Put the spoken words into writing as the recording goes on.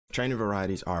Training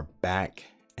varieties are back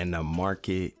and the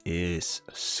market is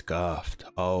scuffed.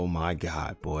 Oh my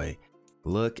God, boy.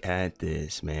 Look at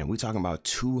this, man. We talking about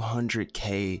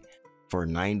 200K for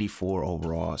 94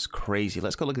 overalls. Crazy.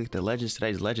 Let's go look at the legends.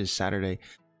 Today's Legends Saturday.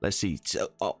 Let's see.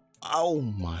 Oh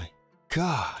my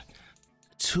God.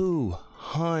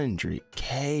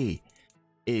 200K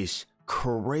is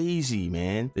crazy,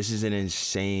 man. This is an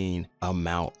insane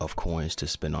amount of coins to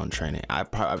spend on training.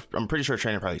 I'm pretty sure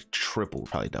training probably tripled,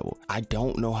 probably double. I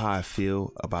don't know how I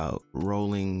feel about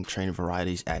rolling training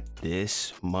varieties at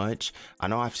this much. I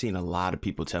know I've seen a lot of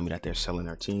people tell me that they're selling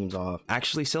their teams off.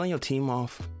 Actually, selling your team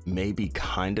off may be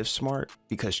kind of smart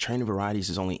because training varieties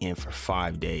is only in for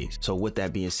 5 days. So with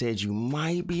that being said, you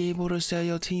might be able to sell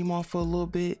your team off for a little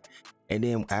bit. And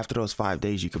then after those 5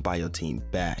 days, you could buy your team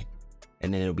back.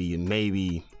 And then it'll be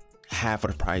maybe half of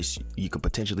the price. You could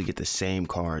potentially get the same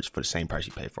cards for the same price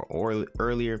you paid for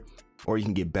earlier, or you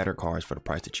can get better cards for the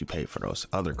price that you paid for those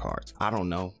other cards. I don't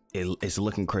know. It's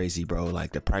looking crazy, bro.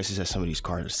 Like the prices that some of these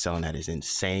cards are selling at is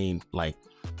insane. Like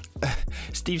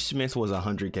Steve Smith was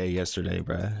 100K yesterday,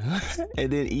 bro.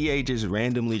 And then EA just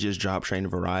randomly just dropped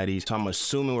training varieties. So I'm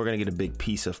assuming we're gonna get a big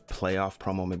piece of playoff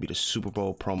promo, maybe the Super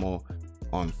Bowl promo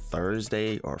on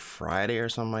Thursday or Friday or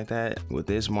something like that. With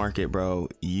this market, bro,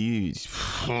 you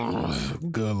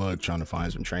good luck trying to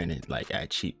find some training like at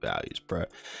cheap values, bro.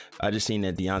 I just seen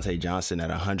that Deontay Johnson at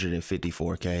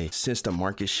 154K. Since the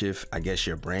market shift, I guess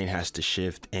your brain has to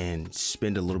shift and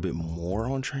spend a little bit more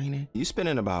on training. You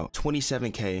spending about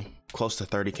 27K, close to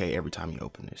 30K every time you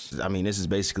open this. I mean, this is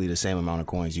basically the same amount of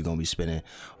coins you're gonna be spending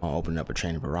on opening up a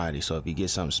training variety. So if you get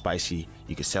something spicy,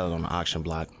 you can sell it on the auction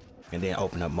block and then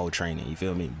open up more training, you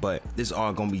feel me? But this is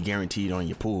all gonna be guaranteed on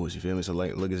your pools, you feel me? So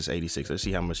like, look at this 86. Let's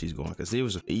see how much he's going, because it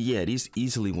was, yeah, these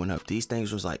easily went up. These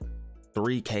things was like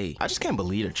 3K. I just can't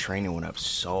believe the training went up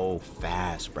so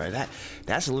fast, bro.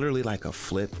 That's literally like a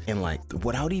flip, and like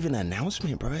without even an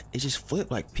announcement, bro. It just flipped.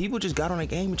 Like people just got on a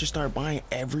game and just started buying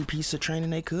every piece of training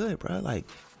they could, bro. Like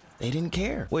they didn't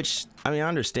care, which, I mean, I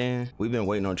understand. We've been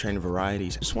waiting on training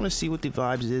varieties. I just want to see what the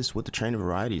vibes is with the training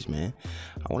varieties, man.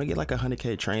 I want to get like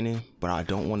 100K training, but I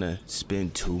don't want to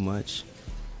spend too much.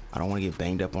 I don't want to get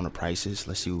banged up on the prices.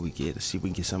 Let's see what we get. Let's see if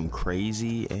we can get something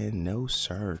crazy. And no,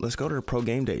 sir. Let's go to the pro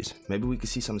game days. Maybe we could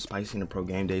see something spicy in the pro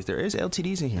game days. There is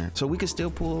LTDs in here, so we could still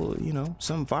pull, you know,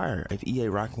 some fire. If EA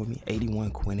rocking with me,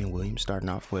 81 Quinnen Williams starting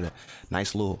off with a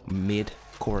nice little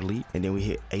mid-core lead. And then we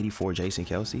hit 84 Jason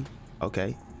Kelsey.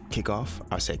 Okay. Kickoff.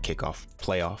 I said kickoff.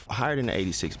 Playoff. Higher than the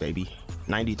 86, baby.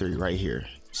 93 right here.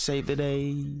 Save the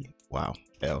day. Wow.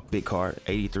 L. Big card.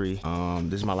 83.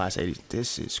 This is my last 80.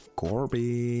 This is garbage.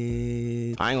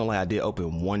 I ain't gonna lie, I did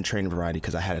open one training variety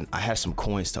because I had some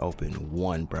coins to open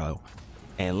one, bro.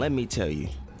 And let me tell you,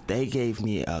 they gave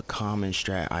me a common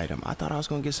strat item. I thought I was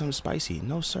gonna get something spicy.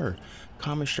 No, sir.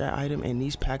 Common strat item, and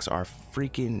these packs are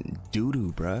freaking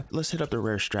doo-doo, bruh. Let's hit up the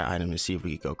rare strat item and see if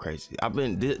we can go crazy.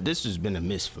 This has been a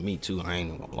miss for me too. I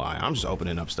ain't gonna lie. I'm just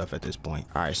opening up stuff at this point.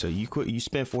 All right, so you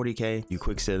spend 40K, you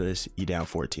quick sell this, you down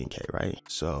 14K, right?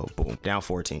 So boom, down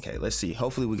 14K. Let's see.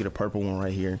 Hopefully we get a purple one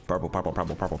right here. Purple, purple,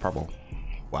 purple, purple, purple.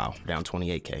 Wow, down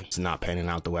 28K. It's not panning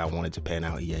out the way I wanted to pan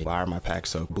out, EA. Why are my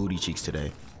packs so booty cheeks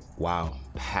today? Wow,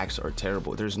 packs are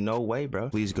terrible. There's no way, bro.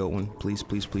 Please go one. Please,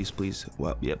 please, please, please.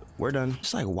 Well, yep, we're done.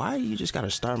 It's like, why you just gotta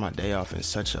start my day off in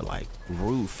such a like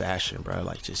rude fashion, bro?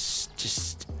 Like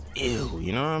just ill,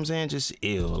 you know what I'm saying? Just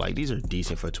ill. Like these are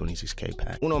decent for a 26K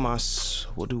pack. Uno mas.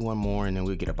 We'll do one more and then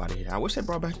we'll get up out of here. I wish they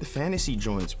brought back the fantasy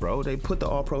joints, bro. They put the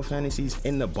all pro fantasies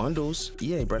in the bundles.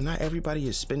 Yeah, bro, not everybody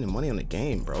is spending money on the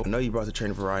game, bro. I know you brought the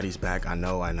training varieties back. I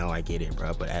know, I get it,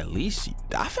 bro. But at least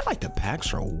I feel like the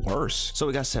packs are worse. So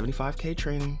we got 75K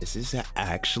training. This is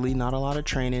actually not a lot of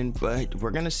training, but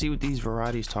we're gonna see what these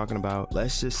varieties talking about.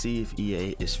 Let's just see if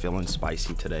EA is feeling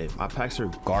spicy today. My packs are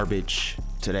garbage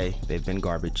today. They've been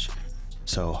garbage.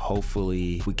 So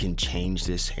hopefully we can change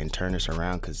this and turn this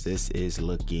around, because this is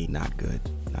looking not good.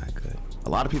 Not good. A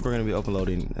lot of people are going to be open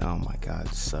loading. Oh my God,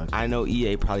 it sucks. I know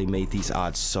EA probably made these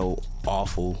odds so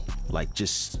awful, like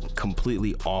just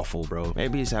completely awful, bro.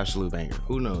 Maybe it's absolute banger.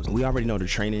 Who knows? We already know the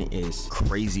training is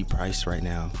crazy priced right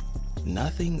now.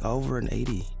 Nothing over an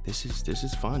 80. This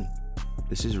is fun.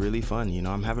 This is really fun. You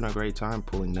know, I'm having a great time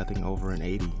pulling nothing over an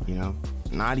 80, you know?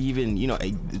 Not even, you know,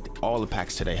 all the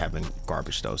packs today have been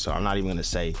garbage though. So I'm not even gonna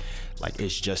say like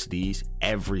it's just these.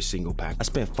 Every single pack. I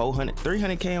spent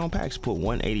 300K on packs, put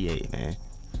 188, man.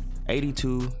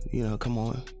 82, you know, come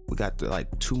on. We got like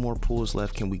 2 more pulls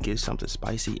left. Can we get something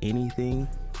spicy? Anything?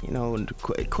 You know,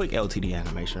 quick LTD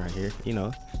animation right here, you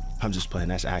know. I'm just playing.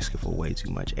 That's asking for way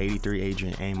too much. 83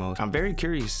 Adrian Amos. I'm very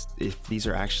curious if these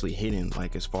are actually hidden,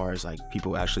 like as far as like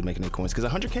people actually making their coins,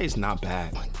 because 100K is not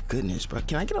bad. My goodness, bro.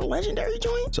 Can I get a legendary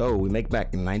joint? So we make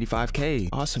back 95K.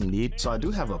 Awesome, dude. So I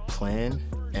do have a plan.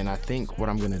 And I think what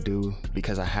I'm gonna do,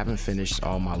 because I haven't finished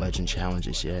all my legend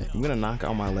challenges yet, I'm gonna knock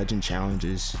out my legend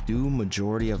challenges, do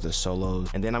majority of the solos,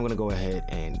 and then I'm gonna go ahead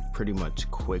and pretty much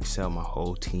quick sell my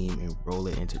whole team and roll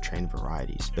it into training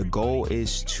varieties. The goal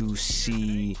is to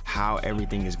see how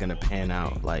everything is gonna pan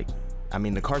out. Like, I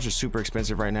mean, the cards are super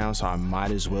expensive right now, so I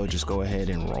might as well just go ahead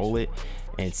and roll it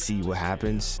and see what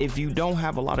happens. If you don't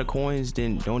have a lot of coins,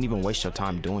 then don't even waste your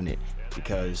time doing it,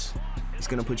 because it's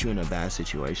gonna put you in a bad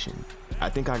situation. I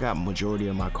think I got majority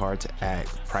of my cards at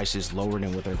prices lower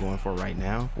than what they're going for right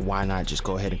now. Why not just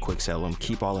go ahead and quick sell them,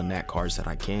 keep all the nat cards that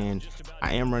I can.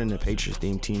 I am running the Patriots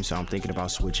theme team, so I'm thinking about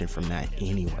switching from that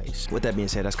anyways. With that being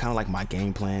said, that's kind of like my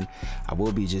game plan. I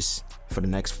will be just, for the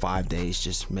next 5 days,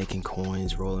 just making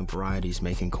coins, rolling varieties,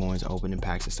 making coins, opening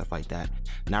packs and stuff like that.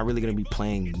 Not really gonna be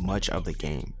playing much of the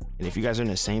game. And if you guys are in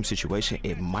the same situation,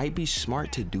 it might be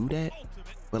smart to do that.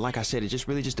 But like I said, it just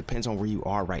really just depends on where you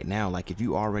are right now. Like if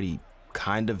you already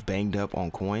kind of banged up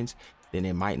on coins, then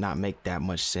it might not make that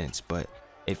much sense. But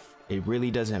if it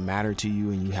really doesn't matter to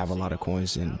you and you have a lot of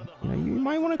coins, then you know, you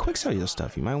might want to quick sell your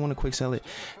stuff. You might want to quick sell it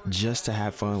just to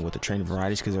have fun with the training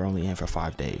varieties, because they're only in for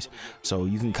 5 days. So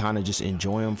you can kind of just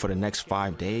enjoy them for the next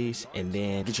 5 days and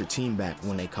then get your team back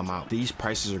when they come out. These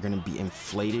prices are going to be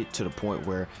inflated to the point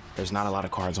where there's not a lot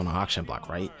of cards on the auction block,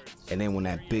 right? And then when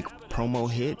that big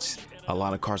promo hits, a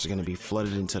lot of cards are going to be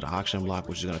flooded into the auction block,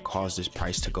 which is going to cause this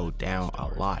price to go down a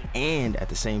lot. And at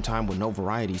the same time, with no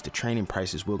varieties, the training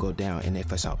prices will go down. And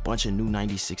if it's a bunch of new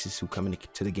 96s who come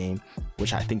into the game,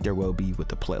 which I think there will be with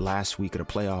the last week of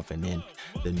the playoff, and then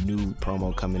the new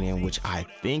promo coming in, which I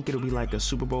think it'll be like a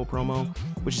Super Bowl promo,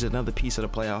 which is another piece of the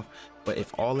playoff. But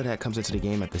if all of that comes into the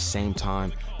game at the same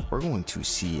time, we're going to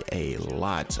see a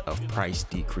lot of price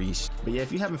decrease. But yeah,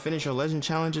 if you haven't finished your legend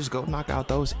challenges, go knock out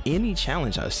those. Any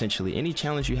challenge, essentially, any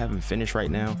challenge you haven't finished right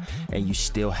now and you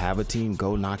still have a team,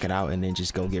 go knock it out and then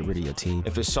just go get rid of your team.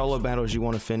 If it's solo battles you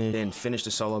want to finish, then finish the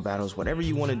solo battles. Whatever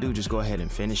you want to do, just go ahead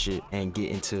and finish it and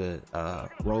get into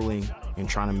rolling and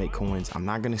trying to make coins. I'm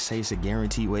not going to say it's a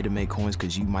guaranteed way to make coins,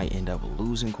 because you might end up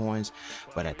losing coins.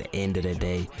 But at the end of the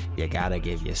day, you got to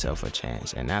give yourself a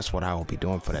chance, and that's what I will be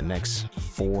doing for the next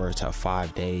 4 to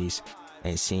 5 days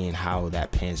and seeing how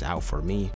that pans out for me.